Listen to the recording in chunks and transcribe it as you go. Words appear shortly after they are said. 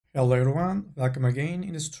Hello everyone, welcome again.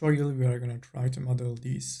 In this tutorial we are going to try to model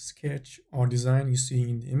this sketch or design you see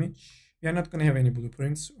in the image. We are not going to have any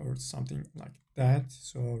blueprints or something like that,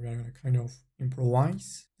 so we are going to kind of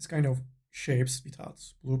improvise. This kind of shapes without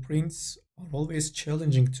blueprints are always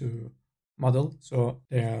challenging to model, so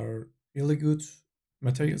they are really good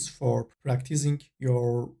materials for practicing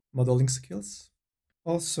your modeling skills.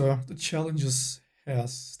 Also, the challenges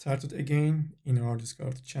has started again in our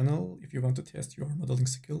Discord channel. If you want to test your modeling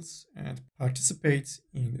skills and participate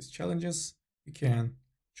in these challenges, you can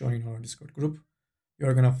join our Discord group.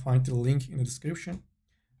 You're gonna find the link in the description.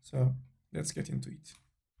 So let's get into it.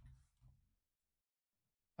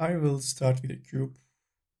 I will start with a cube.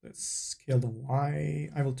 Let's scale the Y.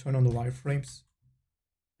 I will turn on the wireframes.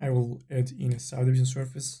 I will add in a subdivision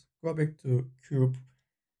surface. Go back to cube.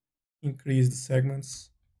 Increase the segments.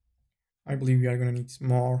 I believe we are going to need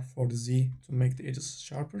more for the Z to make the edges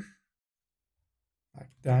sharper.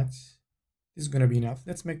 Like that. This is going to be enough.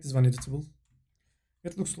 Let's make this one editable.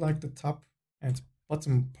 It looks like the top and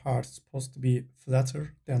bottom part is supposed to be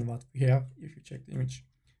flatter than what we have if you check the image.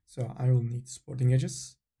 So I will need supporting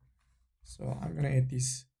edges. So I'm going to add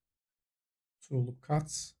these two loop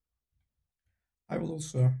cuts. I will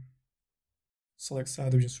also select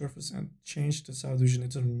subdivision surface and change the subdivision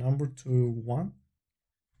editor number to 1.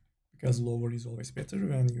 Because lower is always better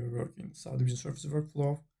when you work in subdivision surface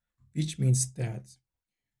workflow, which means that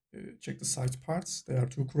check the side parts, they are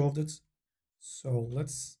too crowded. So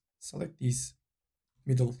let's select these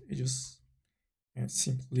middle edges and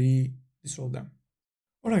simply dissolve them.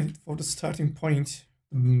 Alright, for the starting point,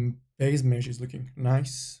 the base mesh is looking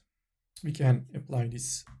nice. We can apply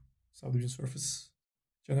this subdivision surface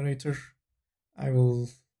generator. I will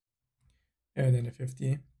add an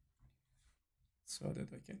F50. So that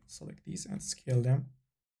I can select these and scale them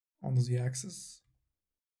on the Z-axis.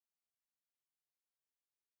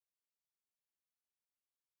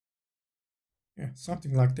 Yeah,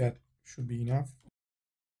 something like that should be enough.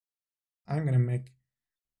 I'm gonna make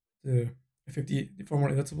the F50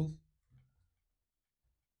 deformer editable.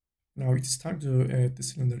 Now it's time to add the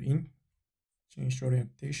cylinder in. Change the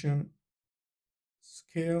orientation,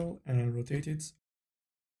 scale, and rotate it.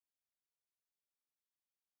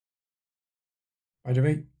 By the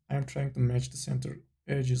way, I'm trying to match the center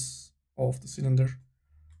edges of the cylinder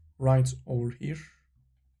right over here,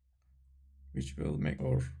 which will make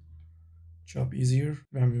our job easier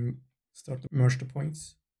when we start to merge the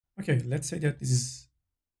points. Okay, let's say that this is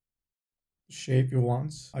the shape you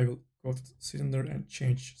want. I will go to the cylinder and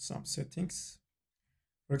change some settings.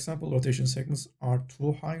 For example, rotation segments are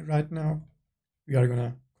too high right now. We are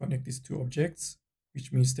gonna connect these two objects,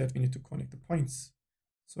 which means that we need to connect the points.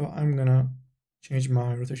 So I'm gonna change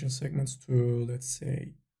my rotation segments to, let's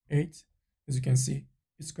say, 8. As you can see,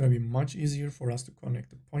 it's gonna be much easier for us to connect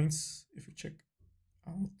the points if you check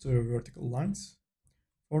out the vertical lines.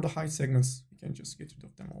 For the height segments, we can just get rid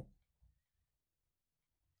of them all.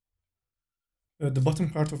 The bottom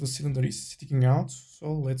part of the cylinder is sticking out,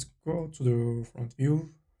 so let's go to the front view.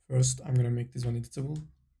 First, I'm gonna make this one editable.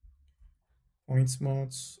 Points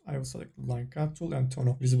modes, I will select the line cut tool and turn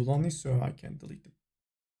off visible only so I can delete the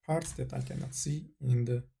parts that I cannot see in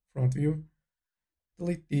the front view.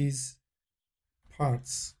 Delete these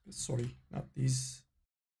parts, sorry, not these.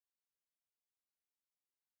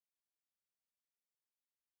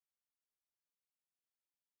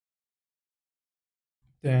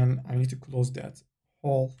 Then I need to close that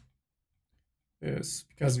hole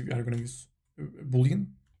because we are going to use a boolean.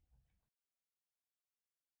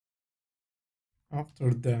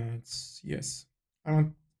 After that, yes, I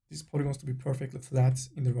want these polygons to be perfectly flat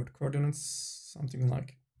in the vertical coordinates, something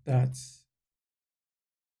like that.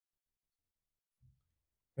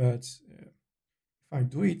 But if I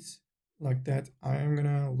do it like that, I am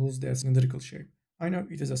gonna lose that cylindrical shape. I know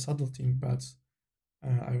it is a subtle thing, but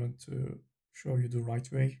I want to show you the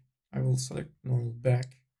right way. I will select normal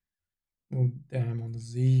back, move them on the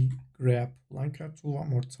Z, grab line cut tool one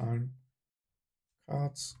more time,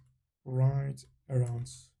 cut right around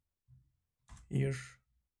here,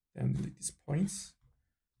 then delete these points.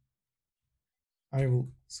 I will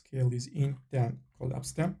scale these in, then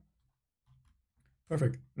collapse them.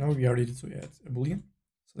 Perfect. Now we are ready to add a boolean.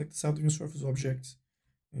 Select the subdivision surface object.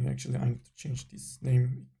 Actually, I need to change this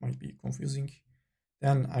name. It might be confusing.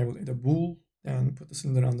 Then I will add a bool. Then put the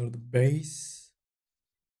cylinder under the base.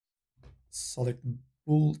 Select the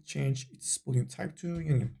bool. Change its boolean type to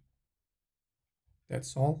union.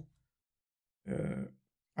 That's all.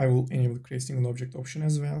 I will enable the create single object option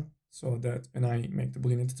as well, so that when I make the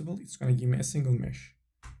boolean editable, it's going to give me a single mesh.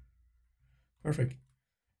 Perfect.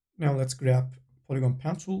 Now let's grab polygon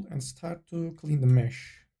pen tool and start to clean the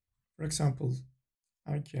mesh. For example,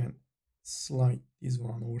 I can slide this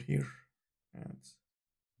one over here and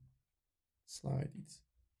slide it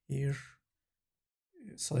here.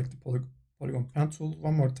 Select the polygon pen tool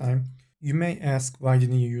one more time. You may ask, why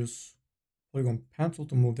didn't you use polygon pen tool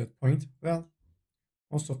to move that point? Well,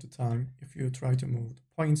 most of the time, if you try to move the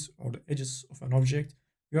points or the edges of an object,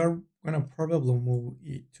 you are gonna probably move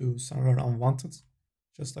it to somewhere unwanted,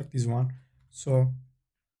 just like this one. So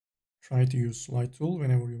try to use slide tool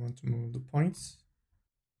whenever you want to move the points.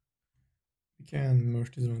 We can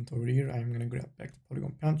merge this one over here. I'm gonna grab back the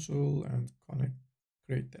polygon pen tool and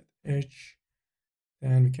create that edge.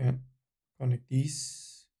 Then we can connect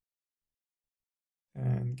these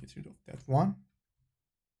and get rid of that one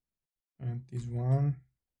and this one.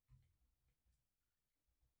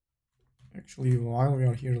 Actually, while we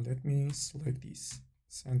are here, let me select these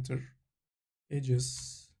center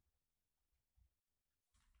edges,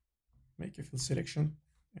 make a fill selection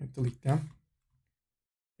and delete them.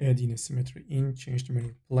 Add in a symmetry in, change the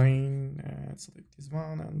mirror plane and select this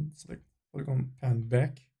one and select polygon pen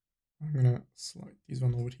back. I'm gonna slide this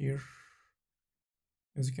one over here.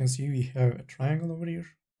 As you can see, we have a triangle over here.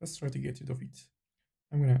 Let's try to get rid of it.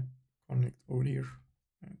 I'm gonna connect over here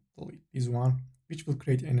and delete this one, which will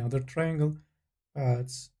create another triangle,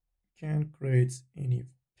 but can create any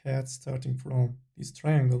path starting from this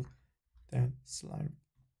triangle. Then slide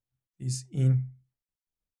this in.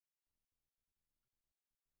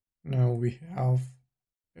 Now we have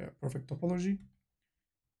a perfect topology,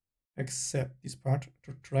 except this part,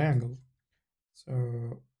 the triangle.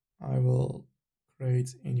 So I will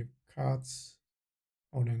create any cuts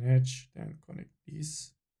on an edge, then connect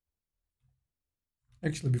these.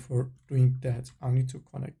 Actually, before doing that, I need to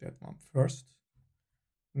connect that one first.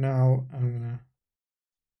 Now I'm gonna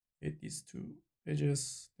hit these two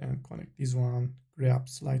edges, then connect this one, grab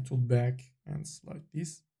slide tool back and slide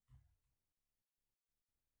this.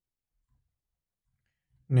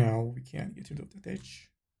 Now we can get rid of that edge.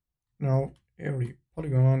 Now every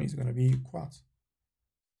polygon is gonna be quad.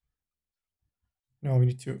 Now we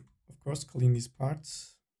need to, of course, clean these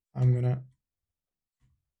parts. I'm gonna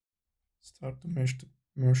start to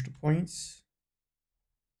merge the points.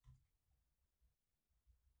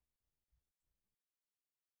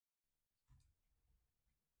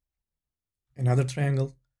 Another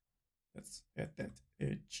triangle. Let's add that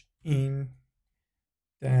edge in.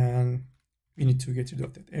 Then we need to get rid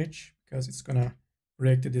of that edge because it's gonna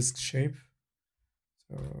break the disk shape.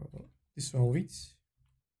 So dissolve it.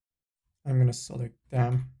 I'm gonna select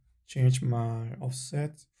them, change my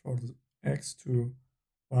offset for the X to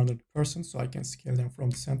 100% so I can scale them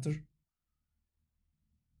from the center.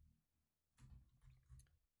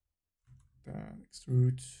 Then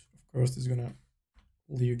extrude. Of course, this is gonna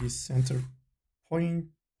leave this center point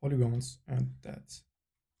polygons and that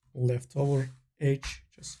leftover edge,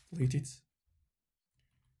 just delete it.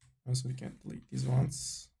 And so we can delete these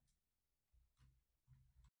ones.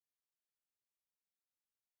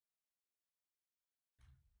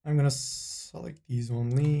 I'm gonna select these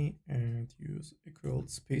only and use equal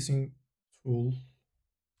spacing tool.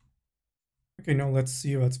 Okay, now let's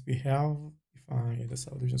see what we have if I add a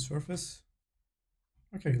subdivision surface.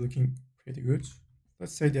 Okay, looking pretty good.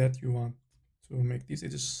 Let's say that you want to make these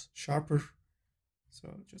edges sharper. So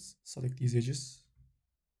just select these edges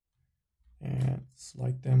and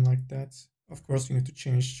slide them like that. Of course, you need to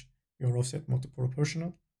change your offset mode to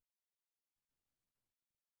proportional.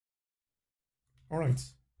 All right,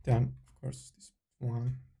 then of course this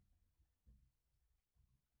one.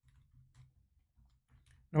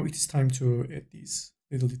 Now it is time to add these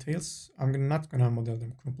little details. I'm not gonna model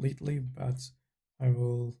them completely, but I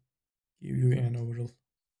will give you an overall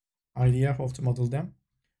idea how to model them.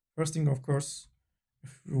 First thing, of course,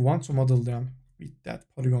 if you want to model them with that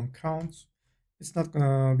polygon count, it's not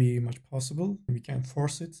gonna be much possible. We can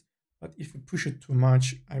force it, but if you push it too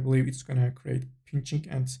much, I believe it's gonna create pinching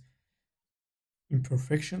and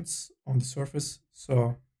imperfections on the surface.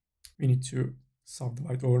 So we need to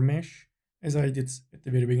subdivide over mesh. As I did at the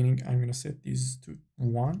very beginning, I'm gonna set these to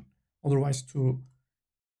 1. Otherwise 2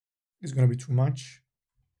 is gonna be too much.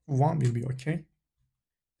 1 will be okay.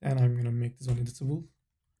 Then I'm gonna make this uneditable.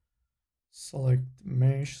 Select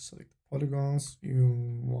mesh, select polygons.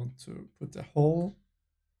 You want to put a hole.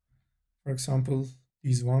 For example,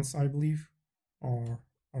 these ones, I believe, are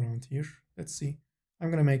around here. Let's see. I'm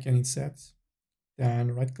gonna make an inset.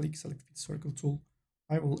 Then right click, select fit circle tool.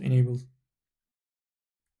 I will enable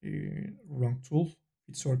wrong tool,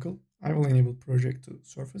 fit circle. I will enable project to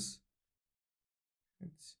surface.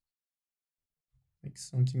 Let's make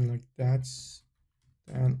something like that.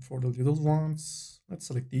 Then for the little ones, let's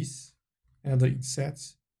select these. Another inset.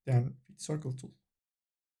 then fit circle tool.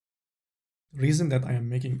 The reason that I am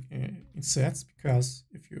making insets, because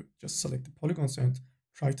if you just select the polygons and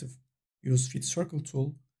try to use fit circle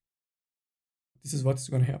tool, this is what is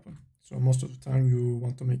going to happen. So most of the time you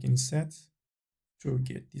want to make an inset to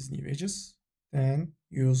get these new edges, then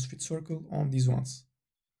use fit circle on these ones.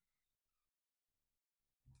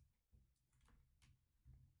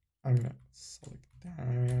 I'm gonna select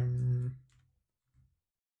them.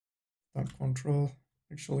 That control.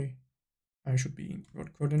 Actually, I should be in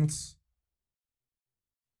vert coordinates.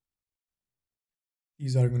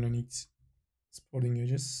 These are gonna need supporting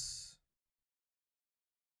edges.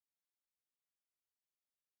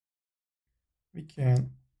 We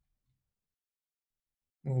can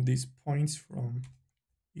move these points from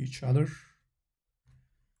each other,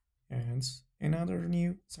 and another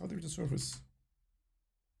new subdivision surface.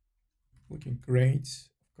 Looking great.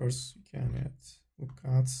 Of course, we can add loop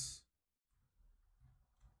cuts.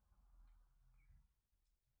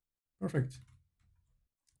 Perfect.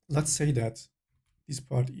 Let's say that this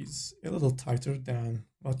part is a little tighter than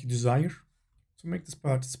what you desire. To make this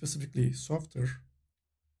part specifically softer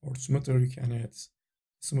or smoother, you can add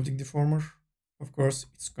smoothing deformer. Of course,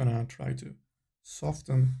 it's gonna try to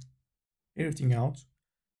soften everything out.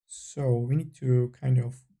 So we need to kind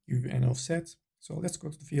of give an offset. So let's go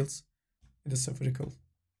to the fields. In the spherical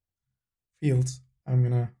field, I'm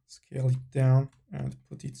gonna scale it down and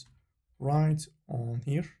put it right on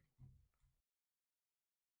here.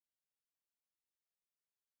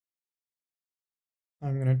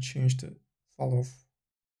 I'm gonna change the fall off.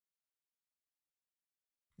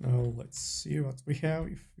 Now let's see what we have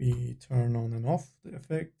if we turn on and off the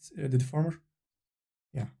effect, the deformer.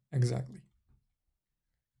 Yeah, exactly.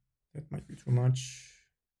 That might be too much.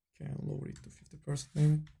 Can lower it to 50%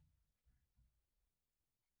 maybe.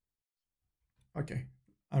 Okay,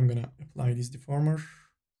 I'm gonna apply this deformer.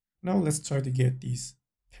 Now let's try to get these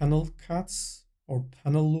panel cuts or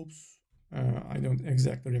panel loops. I don't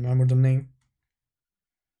exactly remember the name.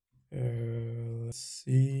 Let's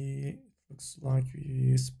see. It looks like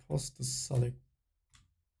we're supposed to select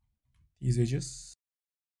these edges.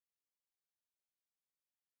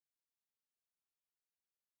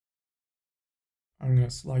 I'm gonna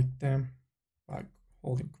select them by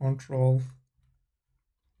holding Control,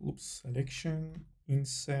 loop selection,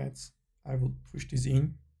 inset. I will push this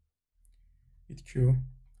in with Q.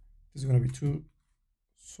 This is gonna be too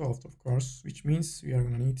soft, of course, which means we are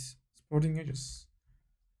gonna need supporting edges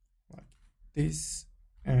like this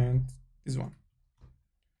and this one.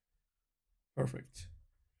 Perfect.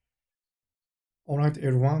 Alright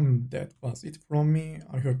everyone, that was it from me.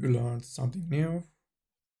 I hope you learned something new.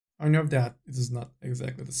 I know that it is not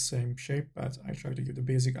exactly the same shape, but I try to give the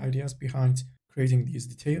basic ideas behind creating these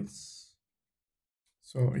details.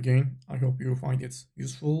 So again, I hope you find it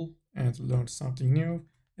useful and learned something new.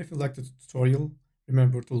 If you liked the tutorial,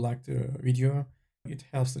 remember to like the video. It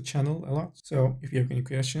helps the channel a lot. So if you have any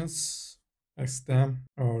questions, ask them,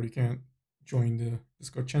 or you can join the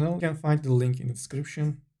Discord channel. You can find the link in the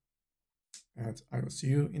description. And I will see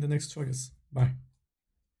you in the next tutorials. Bye.